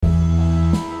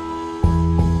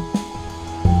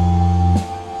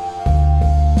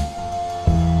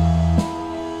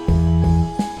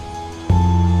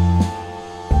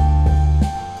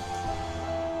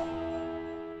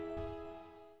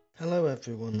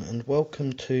everyone, and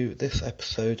welcome to this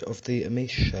episode of the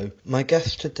Amish Show. My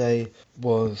guest today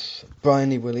was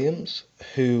Bryony Williams,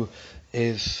 who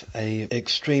is a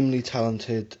extremely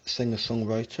talented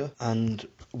singer-songwriter, and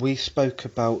we spoke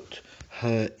about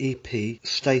her EP,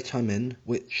 State I'm In,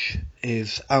 which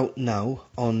is out now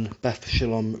on Beth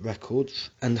Shalom Records,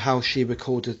 and how she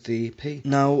recorded the EP.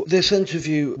 Now, this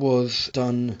interview was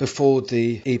done before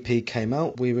the EP came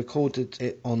out. We recorded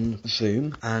it on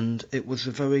Zoom, and it was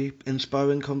a very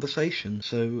inspiring conversation.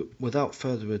 So, without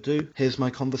further ado, here's my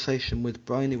conversation with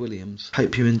Bryony Williams.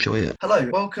 Hope you enjoy it. Hello,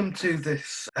 welcome to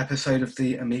this episode of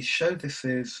the Amish Show. This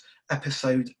is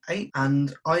episode 8,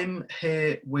 and I'm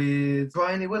here with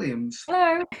Bryony Williams.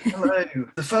 Hello. Hello.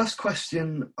 The first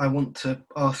question I want to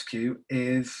ask you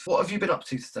is, what have you been up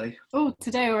to today? Oh,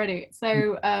 today already.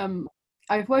 So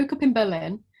I woke up in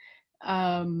Berlin.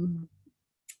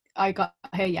 I got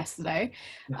here yesterday.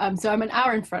 So I'm an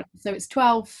hour in front. So it's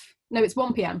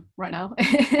 1 p.m. right now.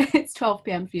 It's 12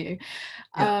 p.m. for you.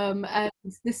 Yeah. And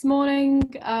this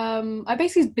morning, I've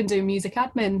basically been doing music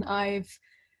admin. I've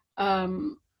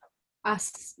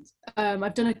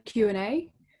done a Q&A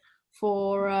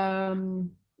for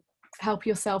Help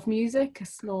Yourself Music, a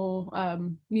small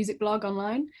music blog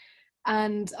online,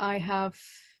 and I have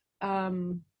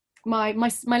my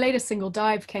latest single,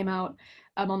 Dive, came out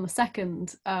on the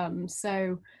 2nd.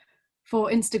 So for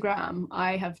Instagram,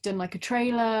 I have done like a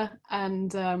trailer,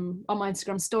 and on my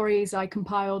Instagram stories, I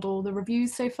compiled all the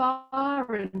reviews so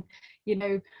far, and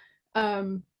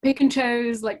pick and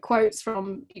chose like quotes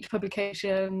from each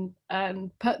publication and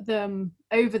put them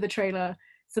over the trailer,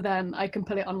 so then I can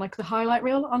put it on like the highlight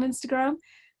reel on Instagram.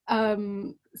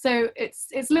 So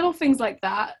it's little things like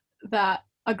that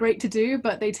are great to do,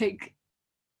 but they take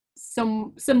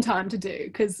some time to do,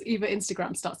 because either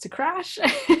Instagram starts to crash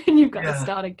and you've got to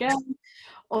start again,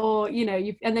 or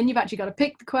and then you've actually got to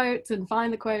pick the quotes and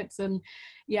find the quotes, and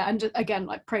just, again,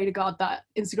 like, pray to God that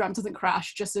Instagram doesn't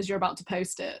crash just as you're about to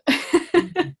post it.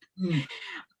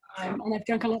 And I've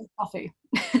drunk a lot of coffee.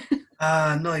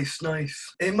 Nice.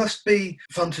 It must be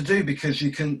fun to do, because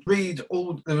you can read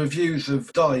all the reviews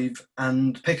of Dive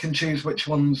and pick and choose which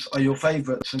ones are your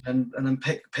favourites, and then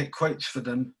pick quotes for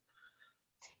them.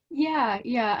 Yeah,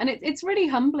 and it's really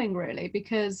humbling, really,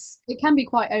 because it can be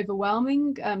quite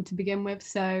overwhelming to begin with.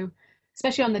 So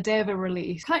especially on the day of a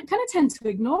release, kind of tend to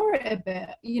ignore it a bit.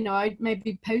 I'd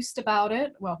maybe post about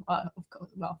it.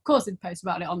 Of course I'd post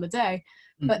about it on the day,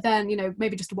 but then,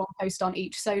 maybe just one post on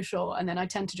each social, and then I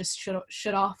tend to just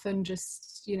shut off and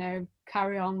just,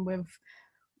 carry on with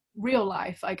real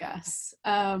life, I guess.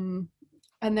 And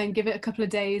then give it a couple of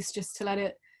days just to let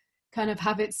it kind of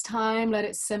have its time, let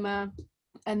it simmer.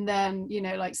 And then,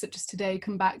 like such as today,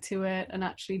 come back to it and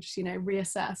actually just,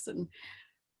 reassess and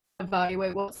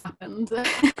evaluate what's happened.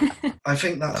 I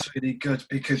think that's really good,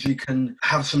 because you can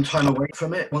have some time away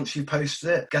from it once you post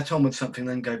it, get on with something,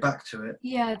 then go back to it.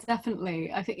 Yeah,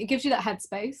 definitely. I think it gives you that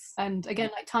headspace, and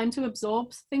again, like, time to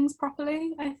absorb things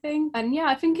properly, I think. And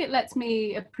I think it lets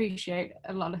me appreciate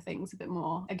a lot of things a bit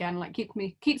more. Again, like,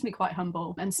 keeps me quite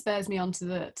humble and spurs me on to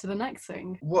the next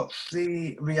thing. What's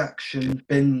the reaction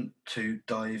been to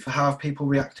Dive? How have people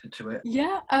reacted to it?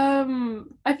 Yeah,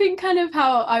 I think kind of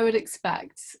how I would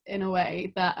expect, in a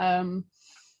way, that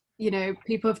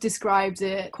people have described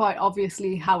it quite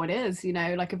obviously how it is,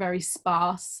 like a very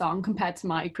sparse song compared to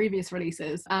my previous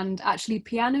releases, and actually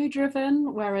piano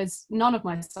driven, whereas none of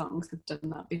my songs have done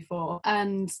that before.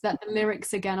 And that the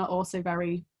lyrics, again, are also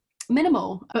very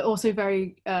minimal, but also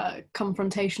very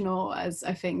confrontational, as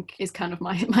I think is kind of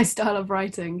my style of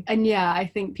writing. And I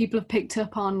think people have picked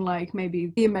up on, like,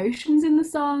 maybe the emotions in the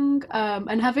song,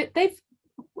 and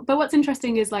but what's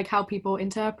interesting is, like, how people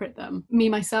interpret them. Me,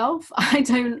 myself, I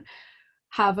don't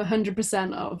have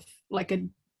 100% of, like, a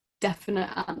definite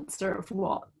answer of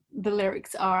what the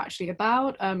lyrics are actually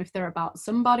about, if they're about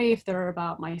somebody, if they're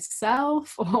about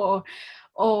myself,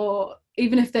 or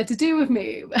even if they're to do with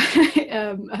me,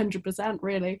 100%,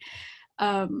 really.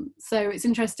 So it's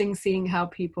interesting seeing how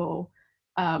people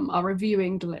are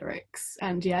reviewing the lyrics,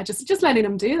 and just letting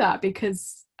them do that,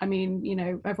 because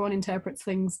everyone interprets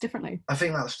things differently. I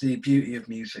think that's the beauty of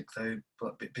music, though,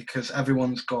 but because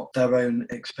everyone's got their own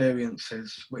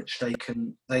experiences, which they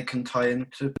can tie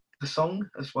into the song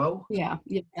as well. Yeah,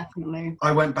 definitely.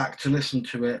 I went back to listen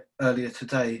to it earlier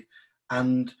today,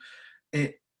 and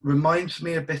it reminds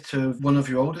me a bit of one of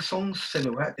your older songs,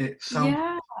 Silhouette. It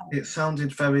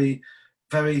sounded very,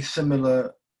 very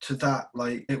similar to that,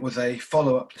 like it was a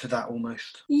follow-up to that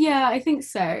almost. Yeah, I think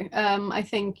so. I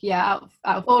think out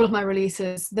of all of my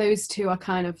releases, those two are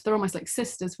they're almost like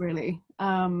sisters, really,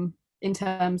 in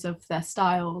terms of their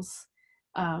styles.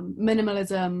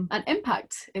 minimalism and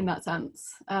impact in that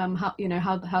sense. How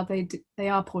they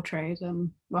are portrayed,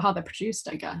 or how they're produced,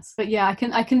 I guess. But yeah,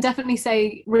 I can definitely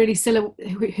say really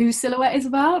who Silhouette is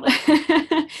about,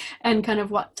 and kind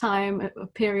of what time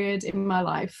period in my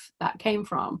life that came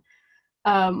from.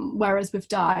 Whereas with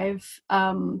Dive,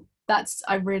 I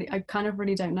kind of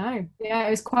really don't know.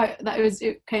 Yeah,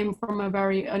 it came from a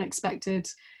very unexpected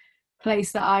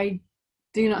place that I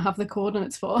do not have the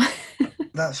coordinates for.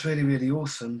 That's really, really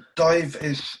awesome. Dive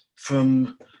is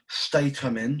from State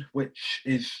I'm In, which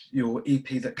is your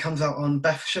EP that comes out on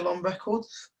Beth Shalom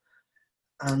Records.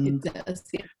 And it does,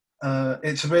 yeah.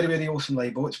 It's a really, really awesome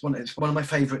label. It's one of my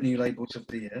favourite new labels of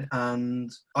the year. And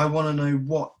I want to know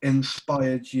what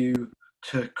inspired you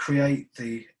to create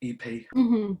the EP.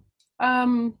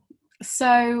 Mm-hmm.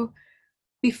 So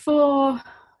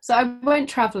I went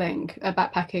traveling,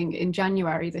 backpacking in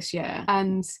January this year,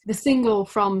 and the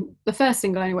first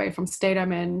single anyway, from State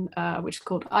I'm In, which is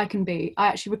called I Can Be, I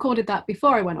actually recorded that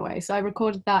before I went away. So I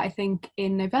recorded that, I think,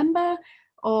 in November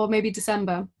or maybe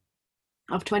December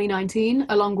of 2019,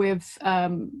 along with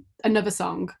another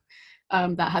song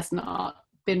that has not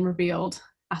been revealed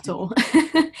at all.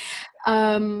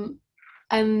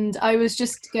 And I was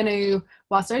just going to,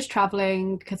 whilst I was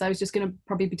traveling, because I was just going to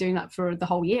probably be doing that for the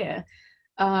whole year,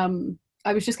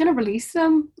 I was just going to release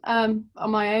them on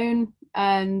my own.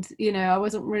 And, I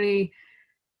wasn't really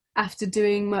after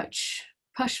doing much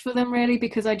push for them, really,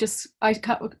 because I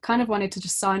kind of wanted to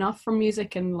just sign off from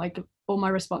music and like all my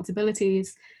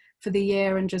responsibilities for the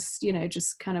year, and just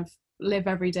kind of live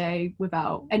every day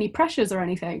without any pressures or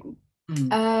anything.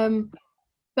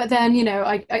 But then,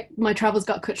 my travels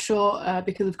got cut short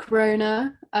because of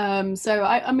Corona. So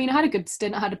I had a good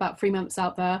stint. I had about 3 months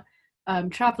out there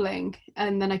traveling,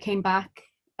 and then I came back,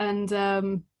 and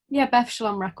Beth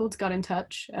Shalom Records got in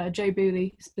touch, Joe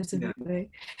Booley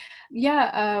specifically. We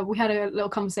had a little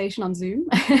conversation on Zoom,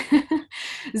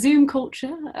 Zoom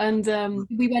culture, and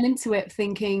we went into it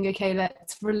thinking, okay,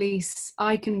 let's release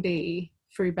I Can Be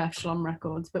through Beth Shalom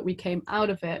Records, but we came out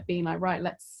of it being like, right,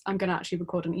 I'm going to actually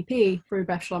record an EP through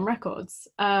Beth Shalom Records.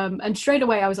 And straight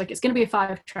away I was like, it's going to be a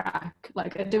 5-track.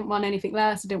 Like, I didn't want anything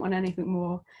less, I didn't want anything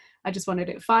more. I just wanted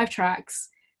it 5 tracks,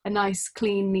 a nice,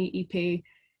 clean, neat EP.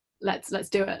 Let's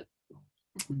do it.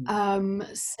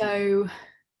 So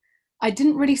I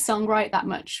didn't really songwrite that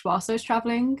much whilst I was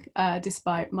traveling,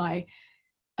 despite my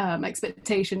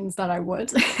expectations that I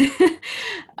would.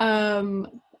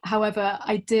 However,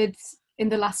 I did in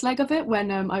the last leg of it,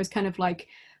 when I was kind of like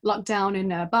locked down in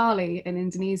Bali in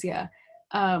Indonesia.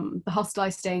 The hostel I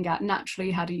was staying at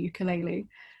naturally had a ukulele,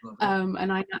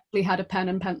 and I naturally had a pen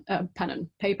and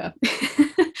paper.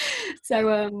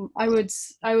 So I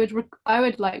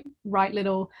would like write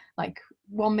little, like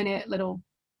 1 minute little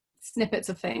snippets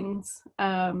of things,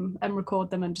 and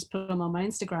record them and just put them on my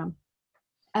Instagram.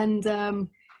 And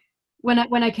when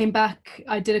I came back,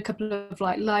 I did a couple of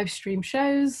like live stream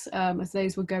shows as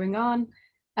those were going on,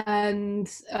 and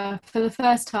for the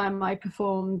first time I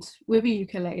performed with a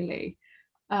ukulele,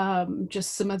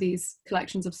 just some of these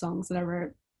collections of songs that I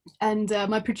wrote. And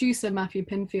my producer Matthew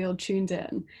Pinfield tuned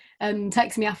in and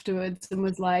texted me afterwards and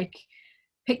was like,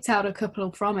 picked out a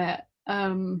couple from it,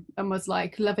 and was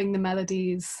like, loving the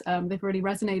melodies, they've really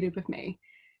resonated with me,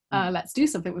 let's do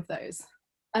something with those.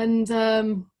 And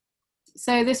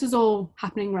so this was all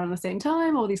happening around the same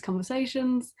time, all these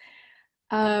conversations.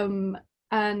 And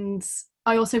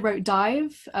I also wrote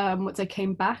Dive once I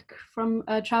came back from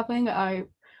traveling. I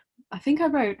think I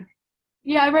wrote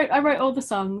all the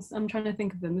songs. I'm trying to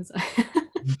think of them.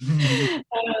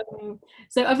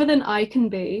 So other than I Can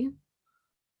Be,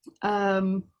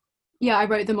 I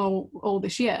wrote them all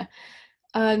this year.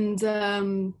 And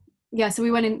so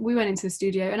we went into the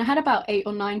studio, and I had about 8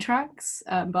 or 9 tracks,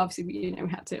 but obviously we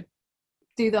had to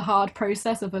do the hard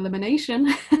process of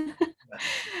elimination.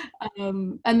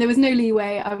 And there was no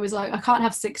leeway. I was like, I can't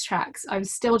have 6 tracks. I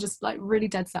was still just like really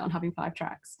dead set on having 5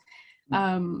 tracks.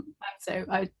 So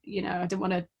I didn't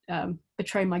want to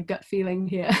betray my gut feeling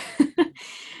here.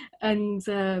 And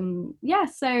so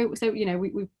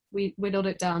we whittled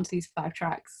it down to these 5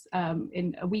 tracks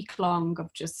in a week long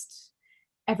of just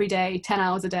every day, 10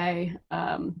 hours a day,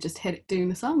 just doing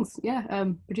the songs,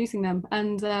 producing them.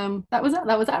 And that was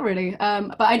that really.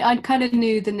 But I kind of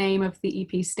knew the name of the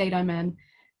EP, State I'm In,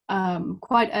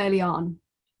 quite early on.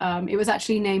 It was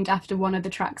actually named after one of the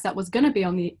tracks that was going to be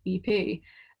on the EP,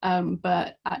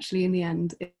 but actually in the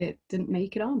end it didn't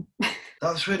make it on.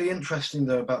 That's really interesting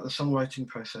though about the songwriting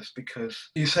process,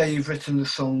 because you say you've written the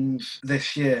songs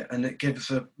this year and it gives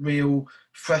a real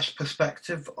fresh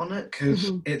perspective on it,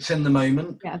 because it's in the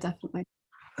moment. Yeah, definitely.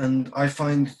 And I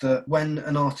find that when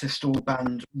an artist or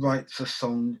band writes a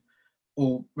song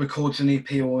or records an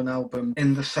EP or an album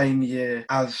in the same year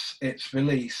as its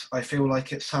release, I feel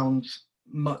like it sounds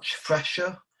much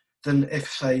fresher than if,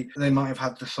 say, they might have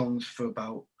had the songs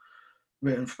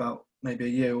written for about maybe a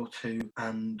year or two,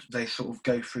 and they sort of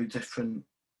go through different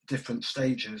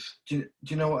stages. Do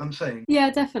you know what I'm saying?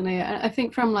 Yeah, definitely. I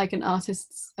think from like an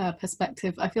artist's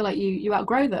perspective, I feel like you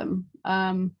outgrow them.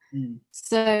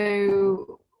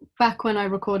 So back when I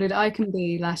recorded I Can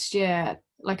Be last year,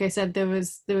 like I said, there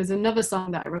was another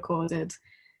song that I recorded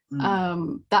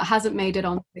that hasn't made it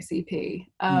on this EP.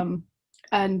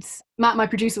 And Matt, my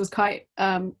producer, was quite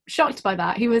shocked by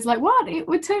that. He was like, "What? It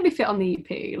would totally fit on the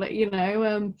EP, like, you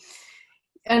know."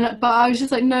 But I was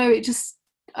just like, "No, it just,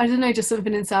 I don't know, just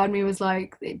something inside me was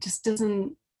like, it just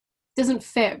doesn't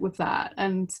fit with that."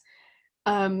 And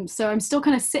so I'm still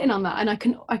kind of sitting on that, and I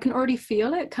can already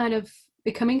feel it kind of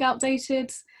becoming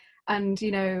outdated. And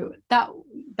you know, that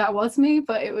was me,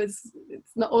 but it's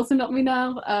not me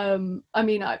now. I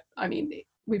mean,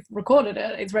 we've recorded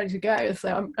it, it's ready to go,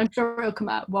 so I'm sure it'll come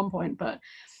out at one point. But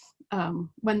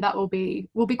when that will be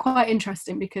quite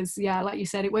interesting, because yeah, like you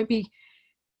said, it'll be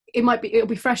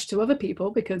fresh to other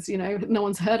people because, you know, no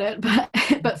one's heard it,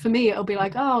 but for me it'll be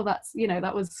like, oh, that's, you know,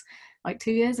 that was like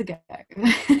 2 years ago.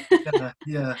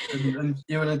 yeah, and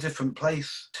you're in a different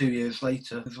place 2 years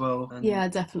later as well. And yeah,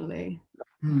 definitely.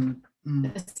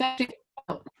 Especially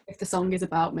if the song is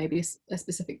about maybe a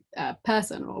specific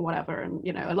person or whatever, and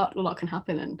you know, a lot can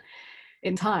happen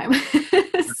in time.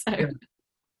 So yeah.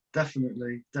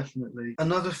 Definitely.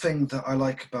 Another thing that I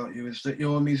like about you is that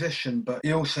you're a musician, but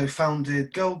you also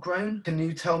founded Grrrl Groan. Can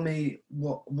you tell me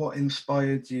what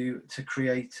inspired you to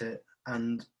create it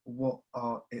and what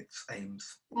are its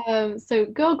aims? So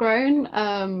Grrrl Groan,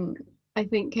 I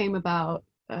think came about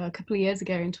a couple of years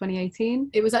ago in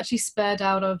 2018. It was actually spurred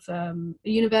out of a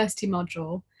university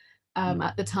module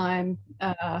at the time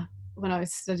when I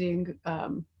was studying a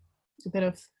bit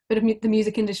of the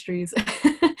music industries.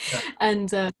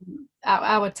 And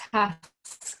our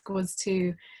task was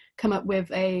to come up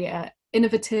with a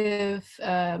innovative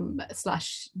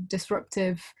slash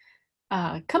disruptive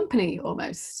company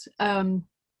almost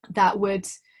that would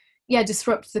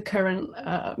disrupt the current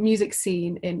music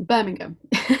scene in Birmingham.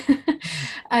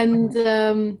 And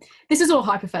this is all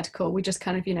hypothetical. We just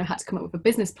kind of, you know, had to come up with a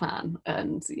business plan,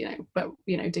 and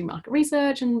do market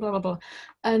research and blah blah blah.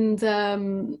 And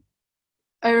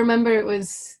I remember it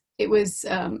was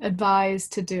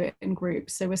advised to do it in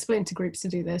groups, so we're split into groups to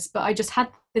do this. But I just had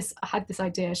this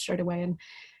idea straight away,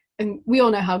 and we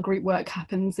all know how group work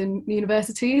happens in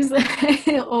universities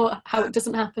or how it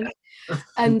doesn't happen.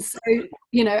 And so,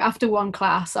 you know, after one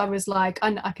class I was like,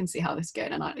 I can see how this is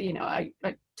going, and I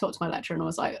talked to my lecturer and I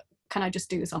was like, can I just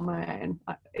do this on my own?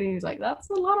 And he was like, that's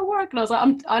a lot of work. And I was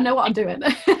like, I know what I'm doing.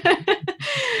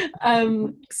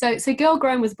 So Grrrl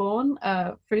Groan was born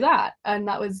through that, and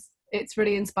it's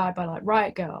really inspired by like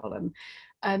Riot Grrrl,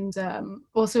 and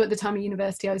also at the time of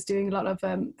university I was doing a lot of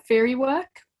theory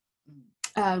work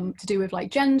to do with like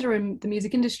gender and the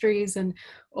music industries, and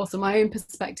also my own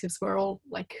perspectives were all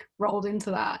like rolled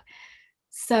into that.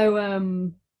 So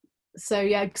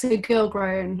Grrrl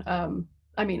Groan,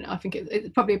 I mean, I think it's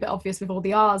probably a bit obvious with all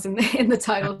the R's in the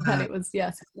title that it was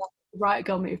the Riot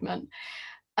Grrrl movement.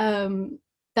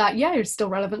 That is still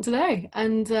relevant today.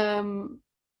 And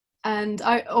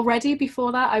I already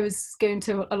before that I was going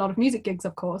to a lot of music gigs,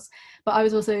 of course, but I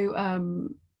was also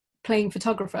playing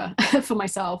photographer for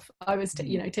myself. I was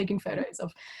taking photos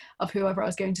of whoever I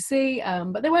was going to see,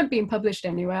 but they weren't being published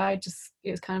anywhere. It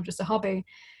was kind of just a hobby.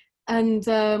 And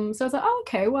so I was like, oh,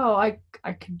 okay, well, I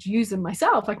could use them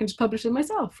myself. I can just publish them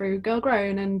myself through Grrrl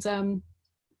Groan.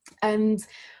 And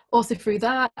also through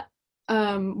that,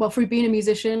 through being a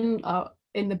musician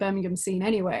in the Birmingham scene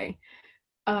anyway,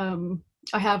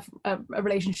 I have a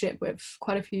relationship with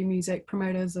quite a few music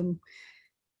promoters and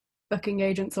booking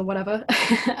agents or whatever.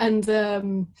 And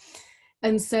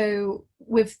so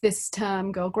with this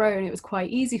term Grrrl Groan, it was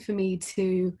quite easy for me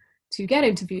to get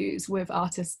interviews with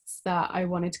artists that I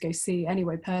wanted to go see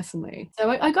anyway personally. So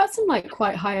I got some like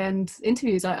quite high-end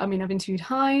interviews. I mean, I've interviewed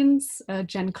Hines,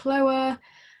 Jen Clower,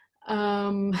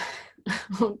 on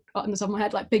the top of my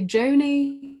head, like Big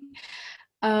Joni.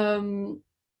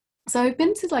 So I've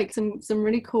been to like some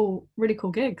really cool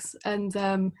gigs, and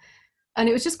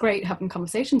it was just great having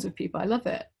conversations with people. I love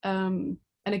it. And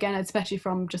again, especially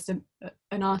from just an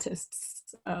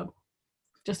artist's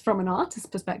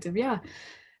perspective, yeah.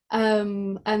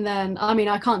 And then, I mean,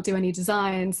 I can't do any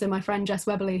design, so my friend Jess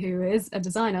Weberly, who is a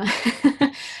designer,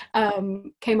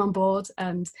 came on board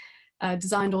and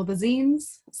designed all the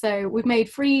zines. So we've made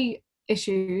 3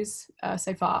 issues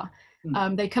so far.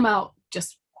 They come out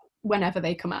just whenever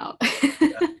they come out.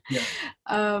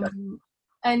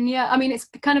 And yeah, I mean, it's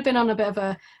kind of been on a bit of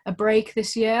a break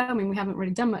this year. I mean, we haven't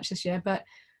really done much this year, but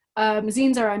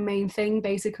zines are our main thing,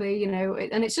 basically, you know,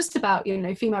 and it's just about, you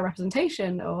know, female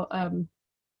representation or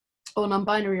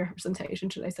non-binary representation,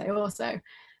 should I say, also.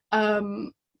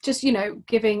 Just, you know,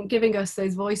 giving us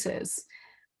those voices.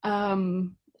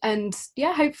 And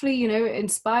yeah, hopefully, you know, it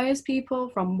inspires people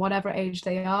from whatever age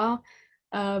they are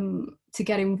to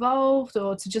get involved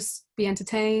or to just be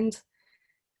entertained.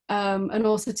 And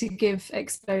also to give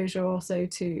exposure also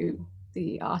to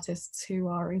the artists who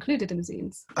are included in the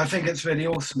zines. I think it's really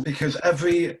awesome because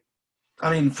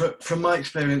from my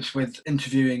experience with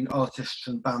interviewing artists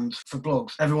and bands for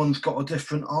blogs, everyone's got a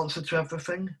different answer to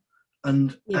everything.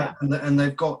 And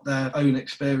they've got their own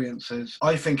experiences.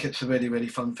 I think it's a really, really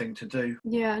fun thing to do.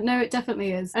 Yeah, no, it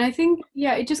definitely is. And I think,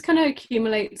 yeah, it just kind of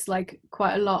accumulates like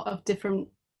quite a lot of different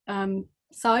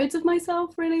sides of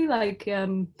myself, really. Like,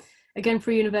 again,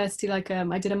 for university, like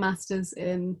I did a master's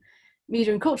in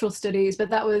media and cultural studies, but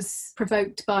that was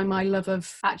provoked by my love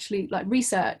of actually like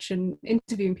research and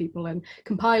interviewing people and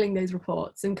compiling those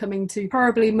reports and coming to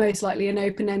probably most likely an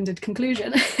open-ended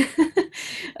conclusion.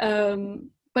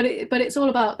 But it's all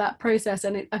about that process,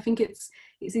 and I think it's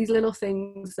these little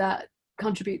things that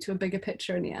contribute to a bigger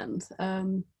picture in the end.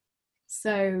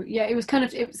 So yeah, it was kind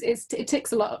of it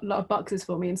ticks a lot of boxes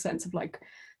for me in sense of like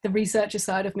the researcher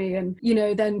side of me, and you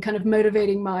know, then kind of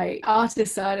motivating my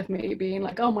artist side of me, being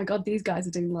like, oh my god, these guys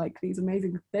are doing like these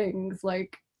amazing things.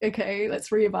 Like, okay, let's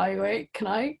reevaluate. Can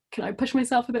I push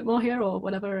myself a bit more here or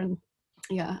whatever? And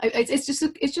yeah, it's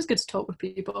just good to talk with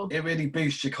people. It really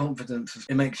boosts your confidence.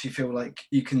 It makes you feel like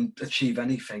you can achieve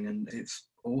anything, and it's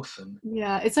awesome.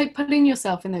 Yeah, it's like putting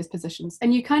yourself in those positions,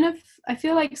 and you kind of, I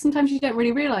feel like sometimes you don't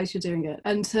really realize you're doing it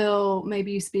until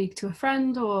maybe you speak to a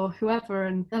friend or whoever,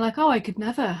 and they're like, oh, I could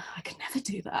never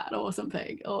do that or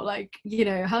something, or like, you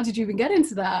know, how did you even get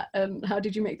into that, and how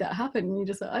did you make that happen? And you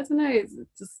just like, I don't know,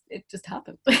 it just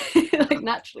happened. Like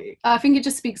naturally. I think it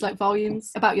just speaks like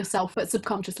volumes about yourself, but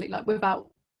subconsciously, like without,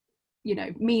 you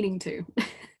know, meaning to.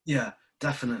 Yeah.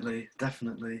 Definitely.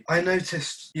 I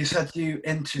noticed you said you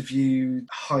interviewed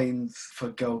Heinz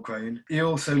for Grrrl Groan. You're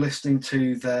also listening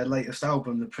to their latest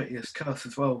album, The Prettiest Curse,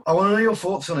 as well. I want to know your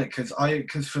thoughts on it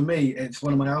because for me, it's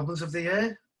one of my albums of the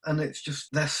year. And it's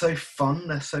just, they're so fun,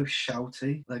 they're so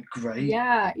shouty, they're great.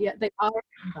 Yeah, they are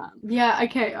fun. Yeah,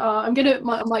 okay. I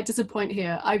might disappoint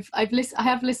here. I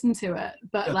have listened to it,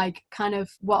 but like kind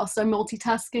of whilst I'm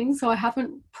multitasking, so I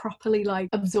haven't properly like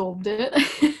absorbed it.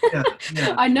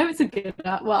 Yeah. I know it's a good.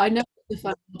 I know it's a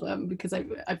fun album because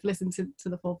I've listened to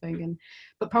the full thing,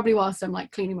 but probably whilst I'm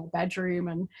like cleaning my bedroom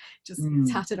and just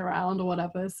tatting around or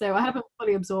whatever. So I haven't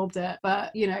fully absorbed it.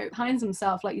 But you know, Heinz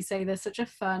himself, like you say, they're such a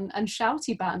fun and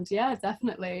shouty band. Yeah,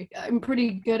 definitely. I'm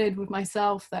pretty gutted with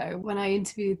myself though when I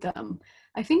interviewed them.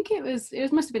 I think it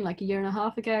must have been like a year and a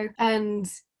half ago, and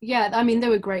yeah, I mean, they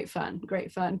were great fun,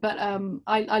 but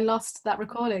I lost that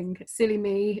recording. Silly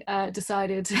me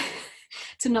decided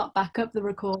to not back up the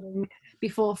recording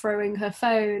before throwing her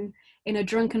phone in a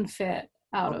drunken fit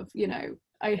out of, you know,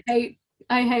 I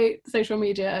hate social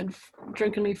media, and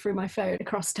drunkenly threw my phone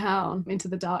across town into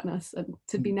the darkness and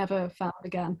to be never found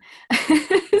again.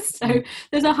 So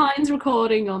there's a Heinz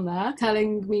recording on there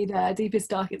telling me their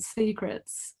deepest, darkest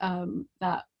secrets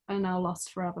that are now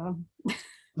lost forever.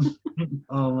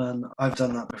 Oh man, I've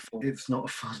done that before. It's not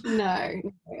fun. No,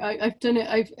 I've done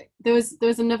it. There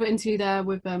was another interview there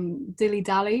with Dilly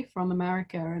Dally from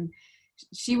America, and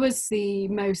she was the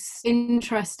most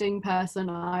interesting person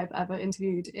I've ever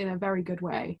interviewed in a very good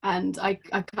way. And I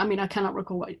mean, I cannot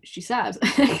recall what she said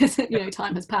because, you know,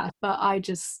 time has passed, but I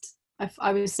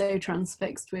was so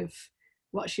transfixed with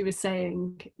what she was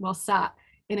saying while sat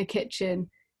in a kitchen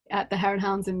at the Hare and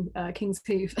Hounds in King's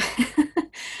Heath.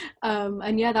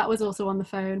 And yeah, that was also on the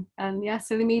phone, and yeah,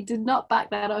 Silly Me did not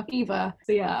back that up either.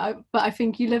 So yeah, but I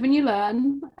think you live and you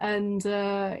learn, and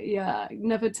yeah,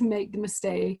 never to make the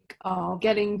mistake of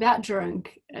getting that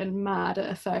drunk and mad at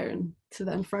a phone to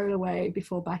then throw it away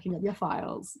before backing up your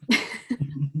files.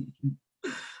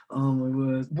 Oh my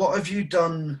word. What have you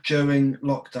done during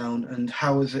lockdown, and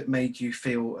how has it made you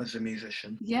feel as a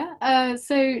musician? Yeah,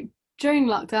 so during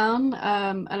lockdown,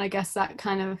 and I guess that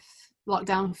kind of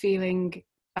lockdown feeling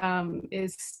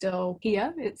is still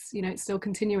here. It's, you know, it's still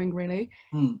continuing really.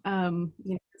 You know,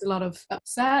 there's a lot of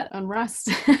upset, unrest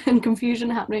and confusion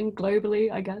happening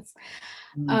globally, I guess.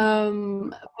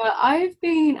 But I've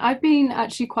been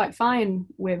actually quite fine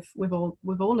with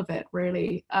all of it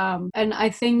really. And I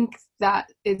think that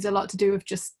is a lot to do with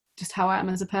just just how I am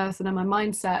as a person and my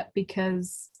mindset,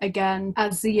 because again,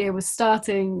 as the year was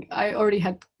starting, I already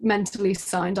had mentally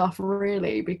signed off,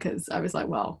 really, because I was like,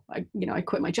 well, I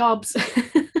quit my jobs.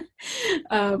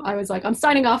 I was like, I'm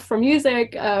signing off from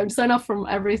music, I'm signing off from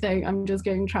everything, I'm just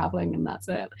going traveling and that's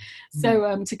it.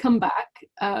 So to come back,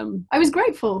 I was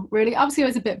grateful, really. Obviously I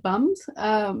was a bit bummed,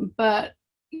 but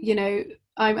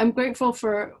I'm grateful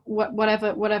for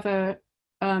whatever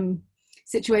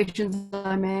situations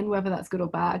I'm in, whether that's good or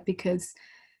bad, because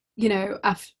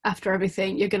after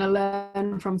everything you're going to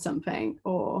learn from something,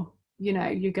 or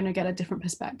you're going to get a different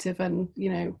perspective, and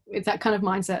it's that kind of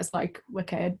mindset. It's like,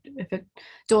 okay, if a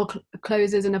door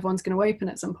closes and everyone's going to open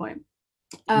at some point.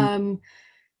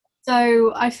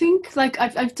 So I think like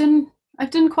I've done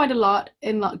quite a lot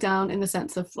in lockdown, in the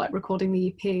sense of like recording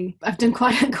the EP. I've done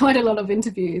quite a lot of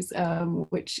interviews,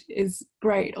 which is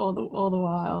great all the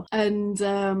while, and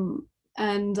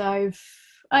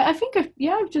I think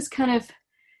I've just kind of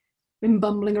been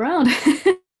bumbling around.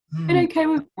 Been okay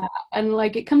with that, and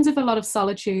like it comes with a lot of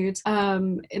solitude,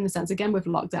 in the sense, again, with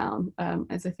lockdown,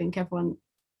 as I think everyone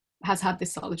has had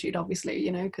this solitude, obviously,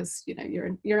 because you're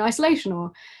in isolation,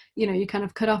 or you kind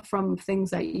of cut off from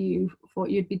things that you thought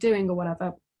you'd be doing or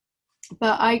whatever.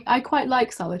 But I quite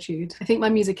like solitude. I think my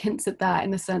music hints at that,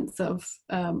 in the sense of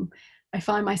I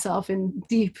find myself in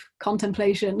deep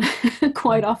contemplation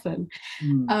quite often,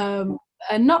 and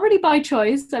not really by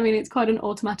choice. I mean, it's quite an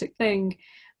automatic thing,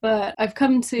 but I've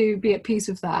come to be at peace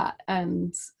with that.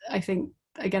 And I think,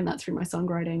 again, that's through my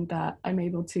songwriting that I'm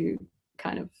able to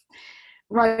kind of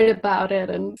write about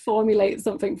it and formulate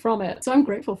something from it. So I'm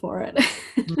grateful for it.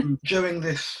 During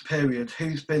this period,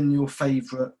 who's been your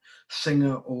favourite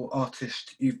singer or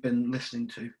artist you've been listening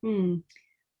to?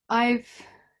 I've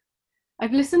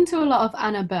listened to a lot of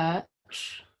Anna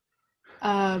Birch.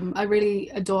 I really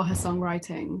adore her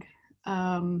songwriting.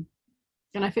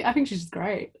 And I think she's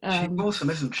great. She's awesome,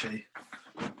 isn't she?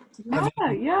 Yeah,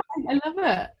 I love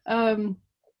it.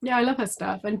 Yeah, I love her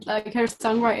stuff, and like her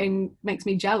songwriting makes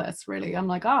me jealous, really. I'm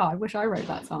like, I wish I wrote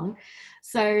that song.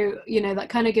 So that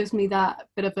kind of gives me that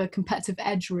bit of a competitive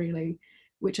edge, really,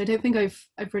 which I don't think I've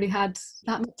really had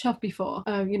that much of before.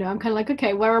 I'm kind of like,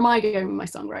 okay, where am I going with my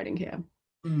songwriting here?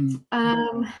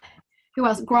 Who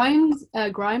else? Grimes,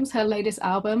 her latest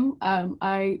album.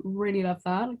 I really love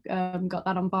that. Got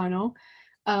that on vinyl,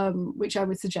 which I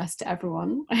would suggest to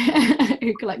everyone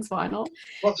who collects vinyl.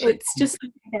 It's just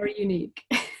very unique.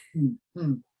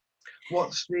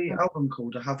 What's the album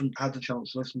called? I haven't had the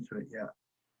chance to listen to it yet.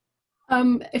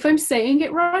 If I'm saying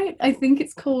it right, I think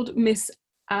it's called Miss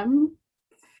Am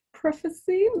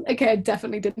Prophecy. Okay, I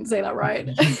definitely didn't say that right.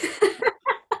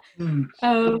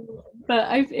 But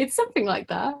it's something like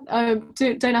that.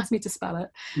 Don't ask me to spell it.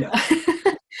 Yeah.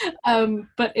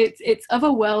 But it's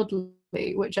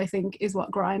otherworldly, which I think is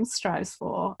what Grimes strives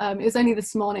for. It was only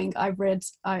this morning I read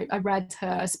her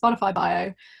Spotify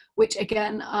bio, which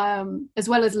again, as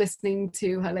well as listening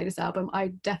to her latest album, I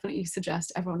definitely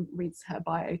suggest everyone reads her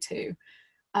bio too,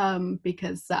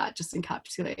 because that just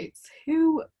encapsulates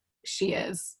who she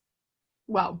is.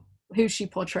 Well, who she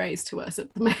portrays to us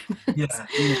at the moment.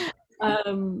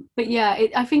 But yeah,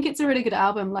 I think it's a really good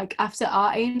album. Like after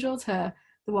Art Angels, the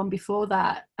one before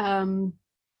that,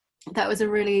 that was a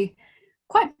really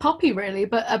quite poppy, really,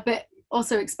 but a bit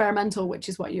also experimental, which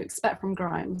is what you expect from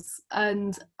Grimes.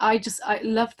 And I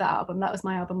loved that album. That was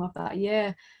my album of that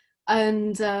year.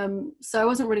 And so I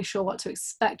wasn't really sure what to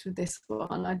expect with this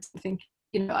one. I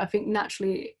think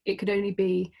naturally it could only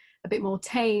be a bit more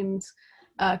tamed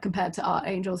compared to Art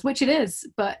Angels, which it is,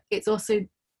 but it's also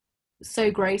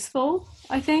so graceful,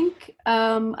 I think.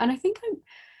 And I think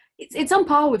it's on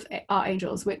par with Art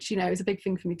Angels, which is a big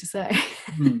thing for me to say.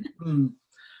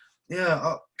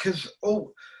 Yeah, because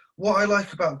what I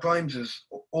like about Grimes is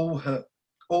all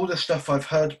the stuff I've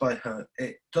heard by her.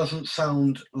 It doesn't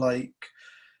sound like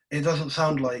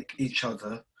each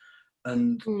other,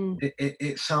 and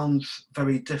it sounds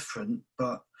very different,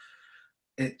 but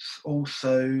it's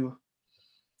also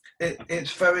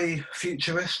it's very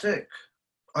futuristic.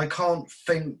 I can't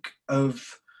think of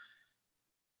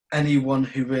anyone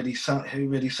who really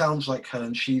sounds like her,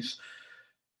 and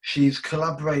she's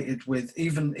collaborated with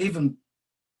even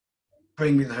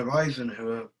Bring Me the Horizon,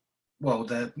 who are, well,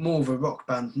 they're more of a rock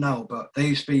band now, but they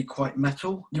used to be quite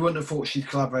metal. You wouldn't have thought she'd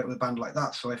collaborate with a band like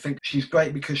that. So I think she's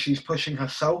great because she's pushing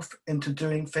herself into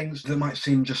doing things that might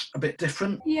seem just a bit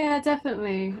different. Yeah,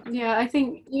 definitely. Yeah, I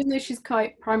think even though she's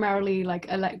quite primarily like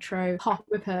electro pop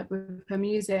with her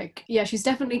music, yeah, she's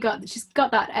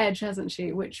got that edge, hasn't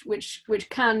she? Which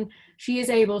she is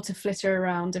able to flitter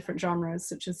around different genres,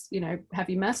 such as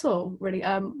heavy metal, really.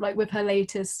 Like with her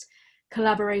latest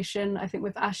collaboration, I think,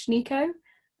 with Ash Nico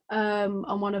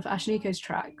on one of Ash Nico's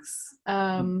tracks.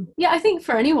 Yeah, I think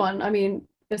for anyone, I mean,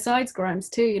 besides Grimes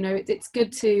too, you know, it's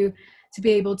good to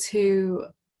be able to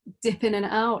dip in and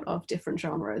out of different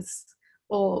genres,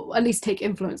 or at least take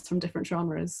influence from different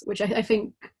genres, which I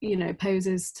think, you know,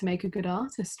 poses to make a good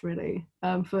artist, really.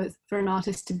 For an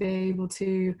artist to be able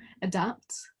to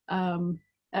adapt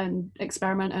and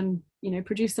experiment and, you know,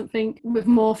 produce something with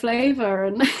more flavour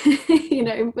and, you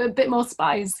know, a bit more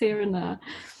spice here and there.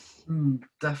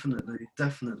 Definitely.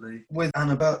 With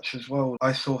Anna Birch as well,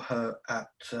 I saw her at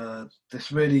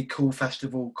this really cool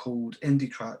festival called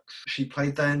Indie Tracks. She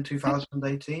played there in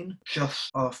 2018,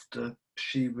 just after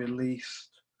she released...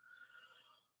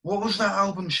 What was that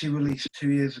album she released 2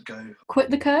 years ago?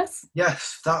 Quit the Curse?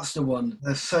 Yes, that's the one.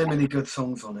 There's so many good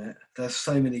songs on it.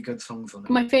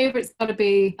 My favourite's got to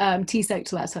be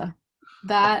T-Sect Letter.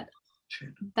 That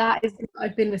is,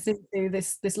 I've been listening to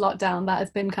this lockdown. That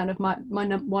has been kind of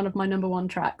one of my number one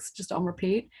tracks, just on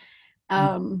repeat.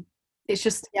 It's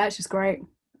just great.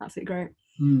 Absolutely great.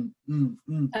 And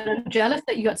I'm jealous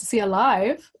that you got to see her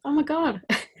live. Oh my god.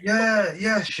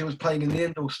 Yeah, she was playing in the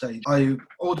indoor stage. I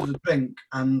ordered a drink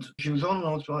and she was on, and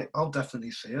I was like, I'll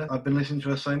definitely see her. I've been listening to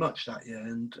her so much that year,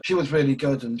 and she was really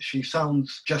good, and she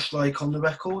sounds just like on the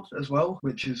record as well,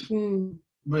 which is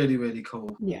really, really cool.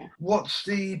 Yeah. What's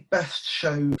the best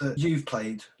show that you've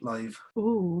played live?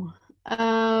 Ooh.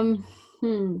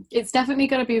 It's definitely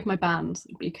got to be with my band,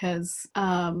 because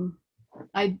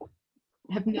I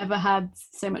have never had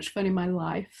so much fun in my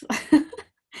life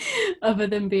other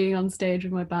than being on stage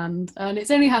with my band, and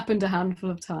it's only happened a handful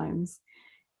of times,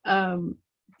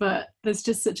 but there's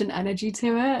just such an energy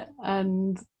to it,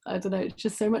 and I don't know, it's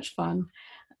just so much fun.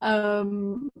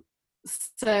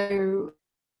 So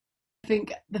I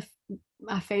think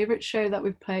my favourite show that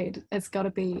we've played has got to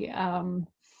be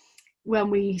when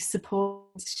we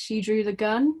support She Drew the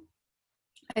Gun,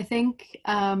 I think,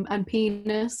 and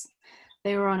Penis.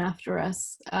 They were on after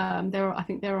us. I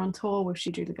think they were on tour with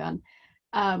She Drew the Gun,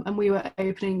 and we were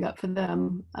opening up for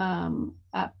them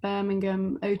at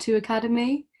Birmingham O2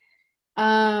 Academy.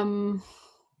 Wow.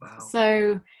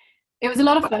 So it was a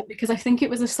lot of fun, because I think it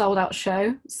was a sold out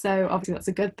show, so obviously that's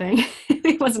a good thing.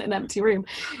 It wasn't an empty room,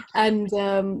 and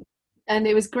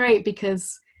it was great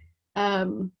because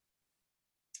there's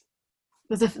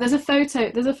a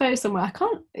photo somewhere.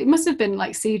 It must have been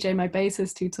like CJ, my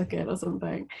bassist, who took it or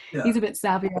something. Yeah. He's a bit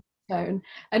savvy on his phone,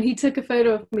 and he took a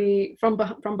photo of me from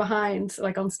behind,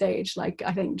 like on stage, like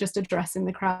I think just addressing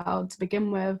the crowd to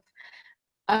begin with,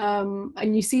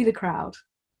 and you see the crowd,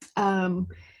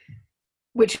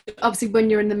 which obviously when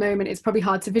you're in the moment it's probably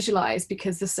hard to visualize,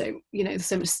 because there's so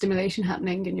much stimulation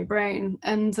happening in your brain,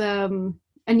 and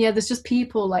yeah, there's just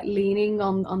people like leaning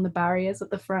on the barriers at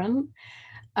the front,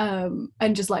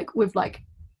 and just like with like,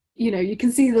 you know, you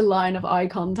can see the line of eye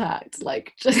contact,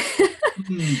 like just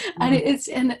and it's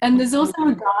and there's also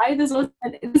a guy, there's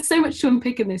so much to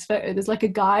unpick in this photo. There's like a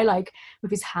guy like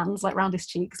with his hands like round his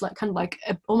cheeks, like kind of like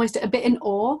almost a bit in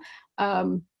awe,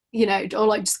 you know, or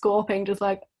like just gawping, just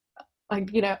like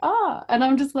you know, and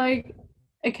I'm just like,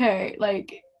 okay,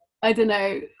 like I don't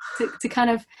know, to kind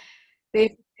of be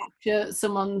able to capture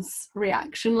someone's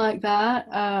reaction like that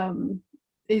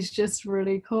is just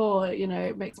really cool. You know,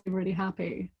 it makes me really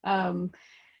happy, and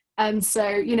so,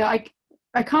 you know,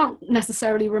 I can't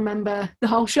necessarily remember the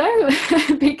whole show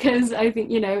because I think,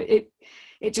 you know, it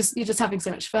just, you're just having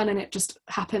so much fun and it just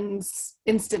happens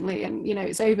instantly, and, you know,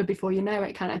 it's over before you know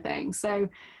it, kind of thing. So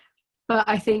but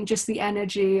I think just the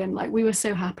energy, and like we were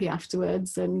so happy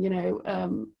afterwards, and, you know,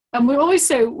 and we're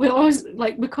always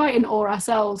like, we're quite in awe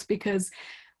ourselves, because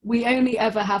we only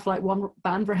ever have like one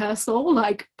band rehearsal,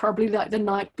 like probably like the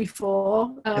night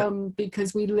before,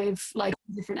 because we live like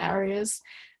in different areas,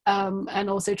 and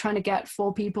also trying to get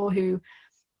 4 people who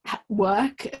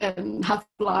work and have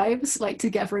lives like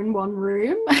together in one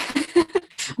room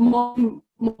more than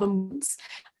once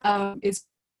is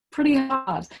pretty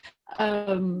hard.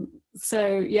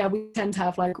 So yeah, we tend to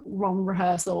have like one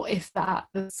rehearsal, if that.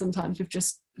 Sometimes we've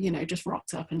just, you know, just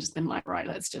rocked up and just been like, right,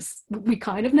 we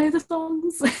kind of know the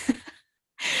songs.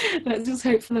 Let's just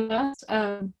hope for the best.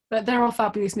 But they're all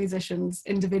fabulous musicians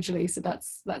individually, so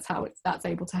that's how that's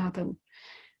able to happen.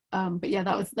 But yeah,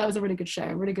 that was a really good show,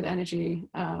 really good energy,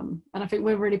 and I think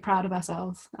we're really proud of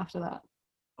ourselves after that.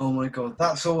 Oh my god,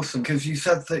 that's awesome, because you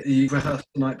said that you rehearsed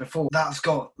the night before. That's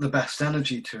got the best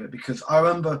energy to it, because I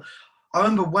remember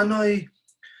when I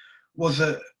was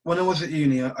at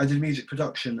uni, I did music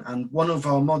production, and one of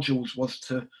our modules was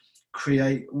to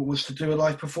to do a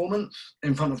live performance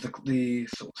in front of the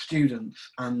sort of students.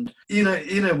 And you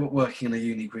know what working in a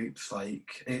uni group's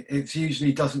like. It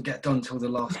usually doesn't get done till the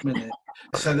last minute.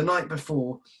 So the night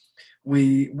before,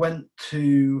 we went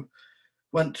to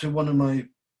one of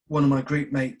my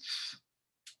group mates'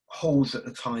 halls at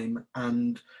the time,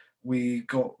 and we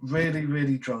got really,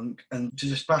 really drunk and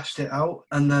just bashed it out.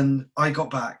 And then I got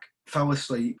back, fell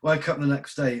asleep, woke up the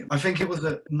next day. I think it was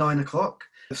at 9 o'clock.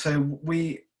 So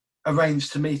we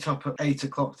arranged to meet up at 8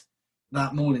 o'clock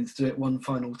that morning to do it one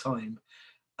final time.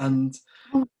 And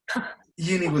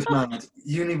uni was mad.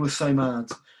 Uni was so mad.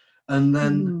 And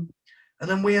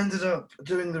then we ended up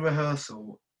doing the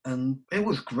rehearsal, and it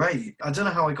was great. I don't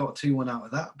know how I got 2-1 out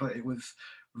of that, but it was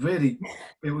really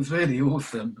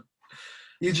awesome.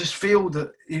 You just feel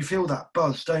that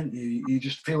buzz, don't you? You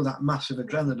just feel that massive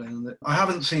adrenaline. I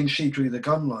haven't seen She Drew the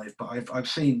Gun live, but I've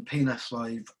seen Penis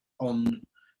live on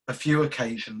a few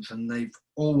occasions, and they've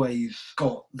always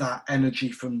got that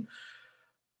energy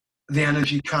the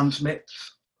energy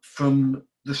transmits from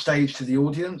the stage to the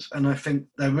audience, and I think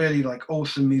they're really like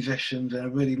awesome musicians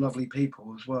and really lovely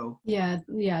people as well. Yeah,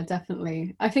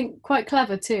 definitely. I think quite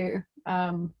clever too,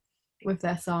 with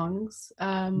their songs.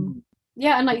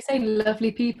 Yeah, and like you say,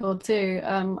 lovely people too.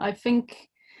 I think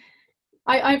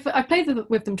I've played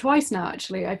with them twice now.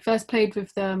 Actually, I first played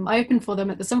with them. I opened for them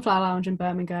at the Sunflower Lounge in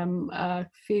Birmingham a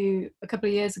couple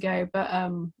of years ago. But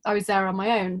I was there on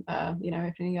my own,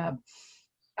 opening up.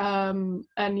 And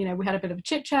we had a bit of a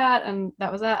chit chat, and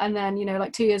that was that. And then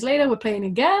like 2 years later, we're playing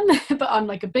again, but on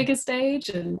like a bigger stage,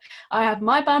 and I had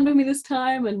my band with me this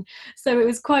time, and so it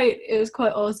was quite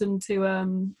awesome to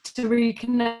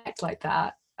reconnect like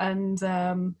that. And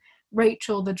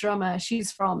Rachel, the drummer,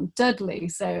 she's from Dudley,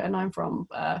 and I'm from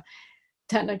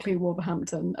technically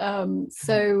Wolverhampton.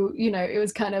 So it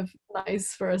was kind of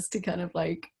nice for us to kind of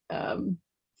like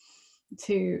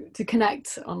to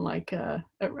connect on like a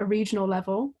regional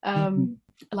level,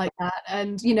 like that.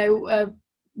 And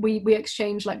we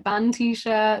exchange like band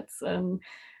t-shirts, and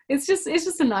it's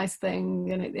just a nice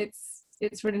thing, and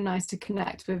it's really nice to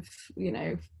connect with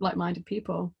like-minded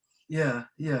people. Yeah,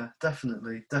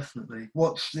 definitely.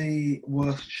 What's the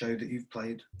worst show that you've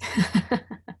played?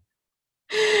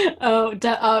 I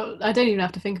don't even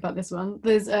have to think about this one.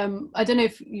 There's I don't know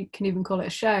if you can even call it a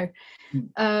show.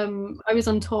 I was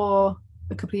on tour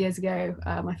a couple of years ago,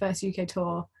 my first UK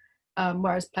tour,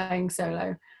 where I was playing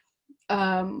solo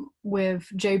with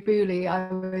Joe Booley.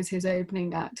 I was his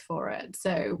opening act for it.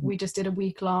 So we just did a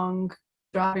week-long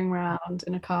driving around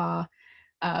in a car,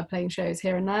 playing shows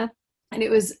here and there. And it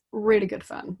was really good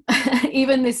fun.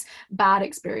 Even this bad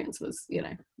experience was,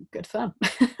 good fun.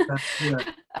 Yeah.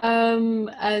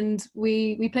 And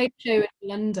we played a show in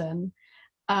London.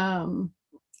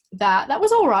 That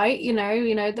was all right.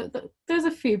 There's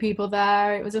a few people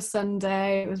there. It was a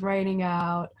Sunday. It was raining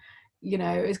out.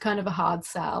 It was kind of a hard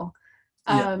sell.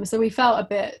 So we felt a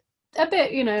bit,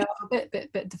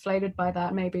 bit deflated by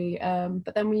that maybe.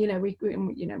 But then we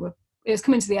it was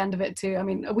coming to the end of it too. I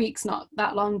mean, a week's not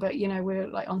that long, but we're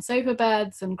like on sofa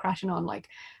beds and crashing on like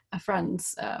a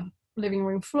friend's living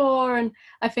room floor, and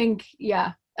I think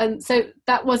and so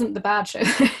that wasn't the bad show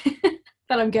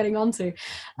that I'm getting onto.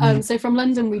 So from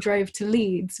London we drove to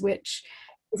Leeds, which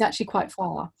is actually quite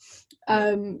far.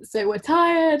 So we're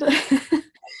tired,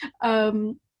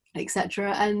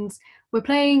 etc. And we're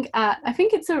playing at, I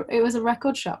think it was a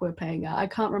record shop we're playing at. I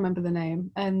can't remember the name.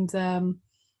 And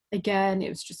again, it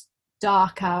was just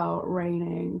dark out,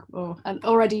 raining, and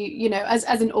already as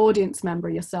an audience member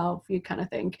yourself, you kind of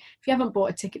think, if you haven't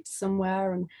bought a ticket to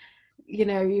somewhere and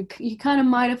you kind of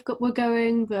might have we're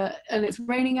going, and it's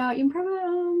raining out, you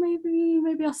probably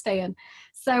maybe I'll stay in.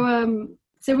 So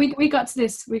we got to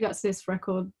this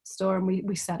record store, and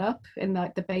we set up in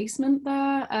like the basement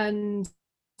there, and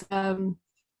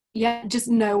just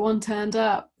no one turned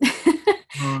up.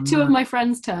 Oh, Two of my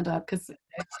friends turned up because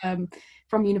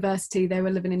from university, they were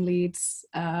living in Leeds,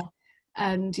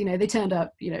 and they turned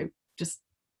up just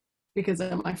because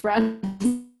of my friends.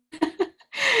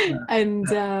 And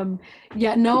no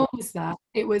one was there.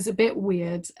 It was a bit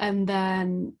weird. And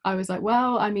then I was like,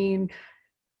 well, I mean,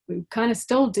 we kind of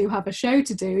still do have a show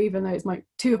to do, even though it's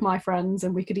two of my friends,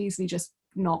 and we could easily just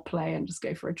not play and just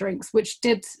go for a drinks, which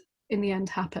did in the end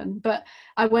happen. But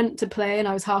I went to play, and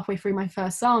I was halfway through my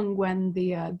first song when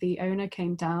the owner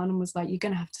came down and was like, you're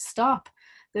gonna have to stop,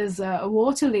 there's a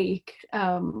water leak,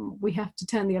 we have to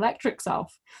turn the electrics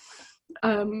off.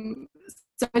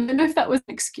 So I don't know if that was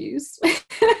an excuse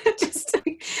just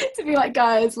to be like,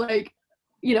 guys, like,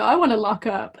 I want to lock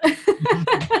up.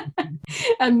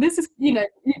 And this is,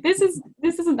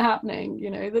 this isn't happening,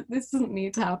 this doesn't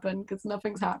need to happen because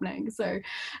nothing's happening. So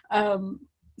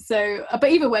but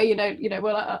either way,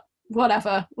 well,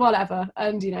 whatever,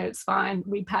 and it's fine.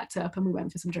 We packed up and we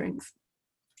went for some drinks,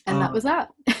 and that was that.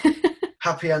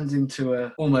 Happy ending to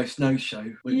a almost no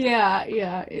show.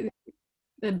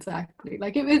 Exactly.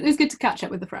 Like it was good to catch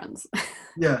up with the friends.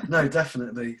 Yeah, no,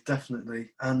 definitely.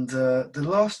 And the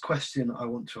last question I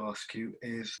want to ask you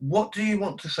is, what do you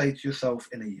want to say to yourself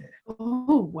in a year?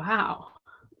 Oh, wow.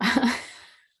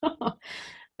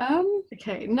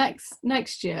 Okay,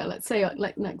 next year, let's say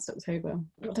like next October.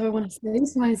 What do I want to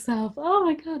say to myself? Oh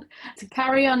my God. To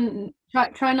carry on,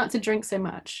 try not to drink so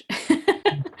much.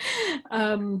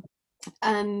 And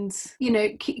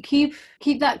keep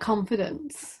that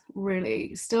confidence,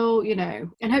 really, still,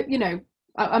 and hope,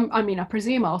 I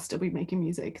presume I'll still be making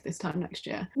music this time next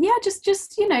year. Yeah, just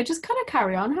kind of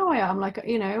carry on how I am. Like,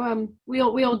 we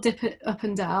all dip it up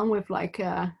and down with like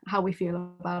how we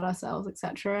feel about ourselves,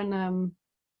 etc. And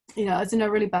I was in a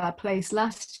really bad place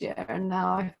last year, and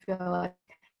now I feel like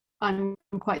I'm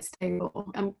quite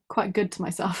stable. I'm quite good to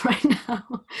myself right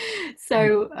now.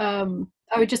 So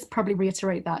I would just probably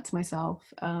reiterate that to myself,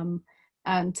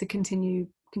 and to continue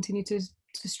to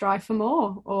strive for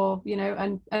more, or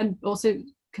and also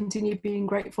continue being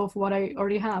grateful for what I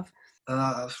already have.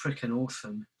 That's freaking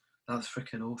awesome.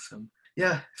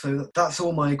 Yeah, so that's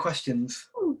all my questions.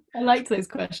 I liked those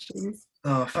questions.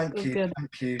 Oh, thank you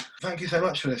so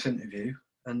much for this interview,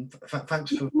 and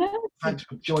thanks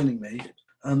for joining me.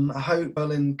 I hope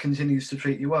Berlin continues to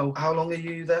treat you well. How long are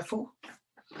you there for?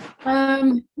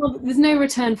 Well, there's no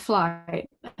return flight.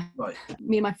 Right.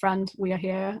 Me and my friend, we are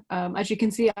here. As you can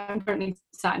see, I'm currently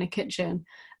sat in a kitchen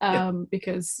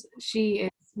because she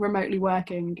is remotely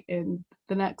working in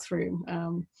the next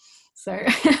room. So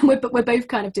we're both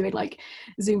kind of doing like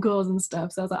Zoom calls and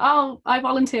stuff. So I was like, I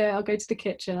volunteer. I'll go to the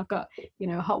kitchen. I've got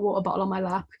a hot water bottle on my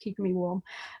lap, keeping me warm.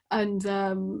 And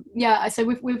so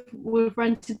we've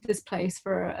rented this place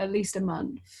for at least a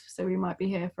month. So we might be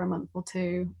here for a month or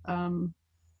two.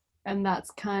 And that's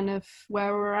kind of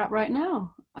where we're at right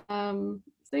now. So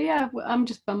yeah, I'm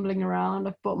just bumbling around.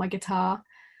 I've bought my guitar.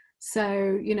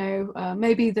 So,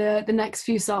 maybe the next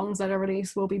few songs that I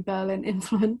release will be Berlin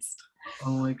influenced.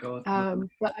 Oh my God.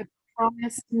 But I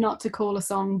promise not to call a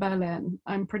song Berlin.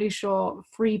 I'm pretty sure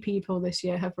 3 people this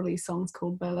year have released songs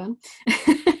called Berlin.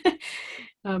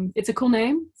 It's a cool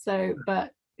name,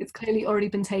 but it's clearly already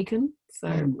been taken.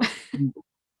 So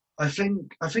I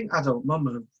think Adult Mum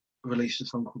have released a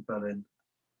song called Berlin,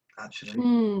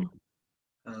 actually.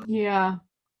 Yeah.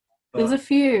 There's a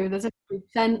few. There's a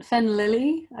Fen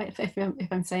Lily, if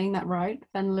I'm saying that right.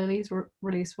 Fen Lily's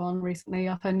released one recently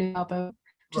off her new album,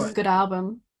 which is a good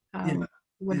album.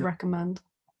 Would recommend.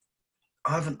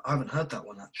 I haven't heard that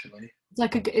one actually.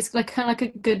 It's like kind of like a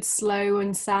good slow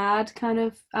and sad kind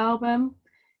of album.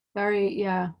 Very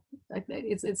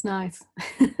it's nice.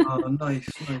 Oh, nice.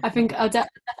 I think I'll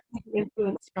definitely be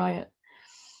influenced by it.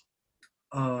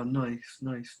 Oh, nice.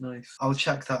 I'll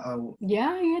check that out.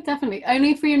 Yeah, definitely. Only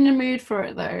if you're in the mood for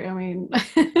it, though. I mean,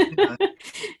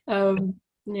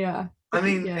 yeah. I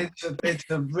mean, it's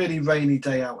a really rainy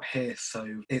day out here, so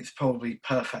it's probably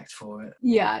perfect for it.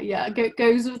 Yeah. It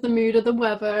goes with the mood of the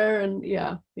weather, and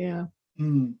yeah.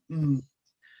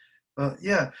 But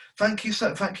yeah, thank you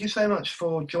so much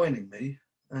for joining me,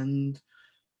 and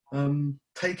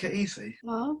take it easy.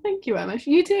 Oh, thank you, Emma.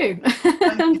 You too.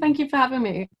 Thank you for having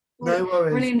me. No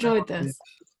worries. Really enjoyed this.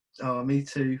 Oh, me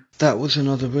too. That was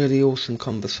another really awesome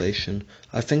conversation.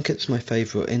 I think it's my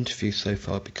favourite interview so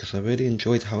far because I really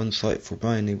enjoyed how insightful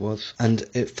Bryony was, and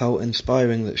it felt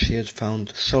inspiring that she had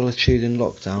found solitude in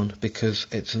lockdown because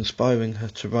it's inspiring her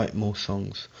to write more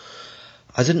songs.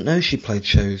 I didn't know she played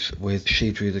shows with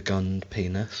She Drew the Gun and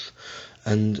Penis,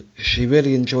 and she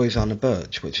really enjoys Anna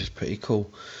Birch, which is pretty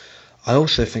cool. I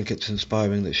also think it's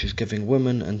inspiring that she's giving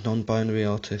women and non-binary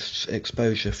artists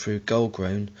exposure through Grrrl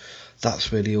Groan.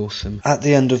 That's really awesome. At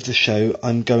the end of the show,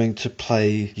 I'm going to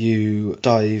play you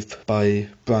Dive by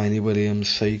Bryony Williams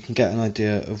so you can get an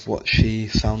idea of what she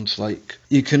sounds like.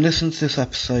 You can listen to this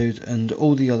episode and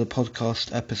all the other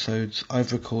podcast episodes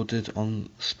I've recorded on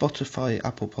Spotify,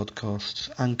 Apple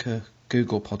Podcasts, Anchor,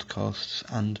 Google Podcasts,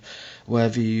 and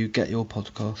wherever you get your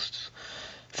podcasts.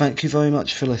 Thank you very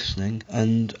much for listening,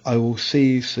 and I will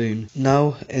see you soon.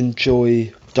 Now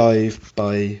enjoy Dive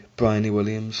by Bryony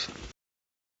Williams.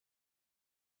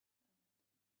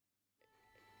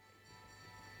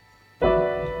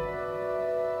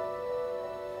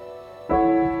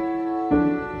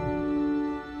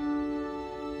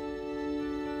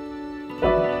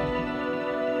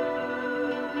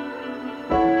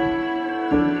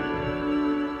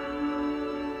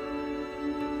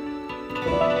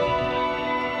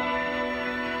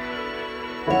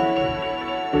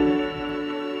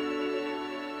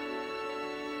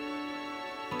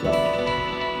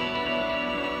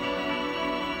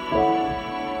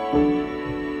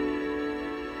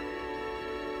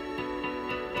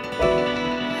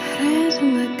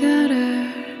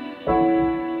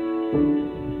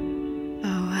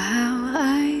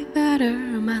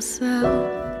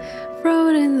 myself,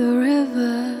 float in the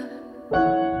river,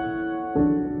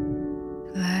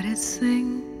 let it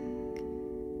sink,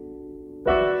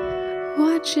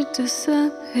 watch it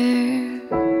disappear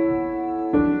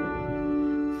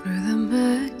through the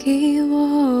murky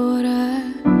water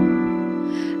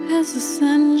as the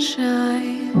sun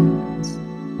shines.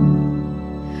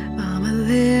 I'm a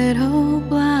little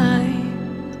blind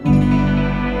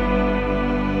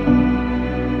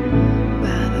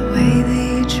by the way that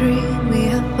you treat me.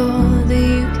 I thought that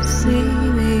you could see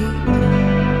me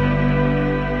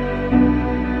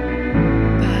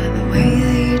by the way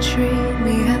that you treat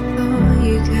me. I thought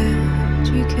you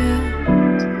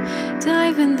could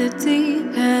dive in the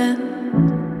deep end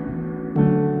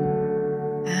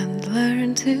and learn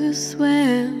to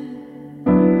swim.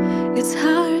 It's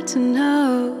hard to know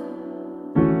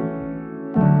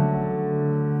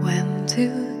when to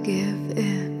give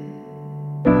in.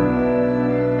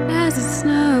 As it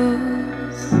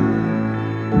snows,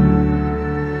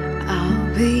 I'll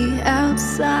be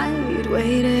outside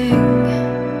waiting,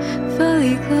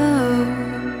 fully clothed.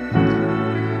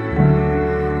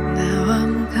 Now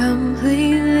I'm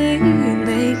completely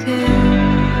naked.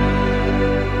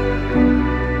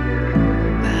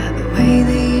 By the way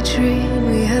that you treat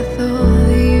me, I thought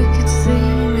that you could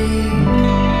see me.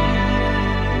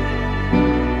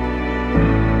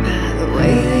 By the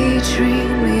way that you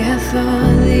treat me, I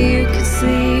thought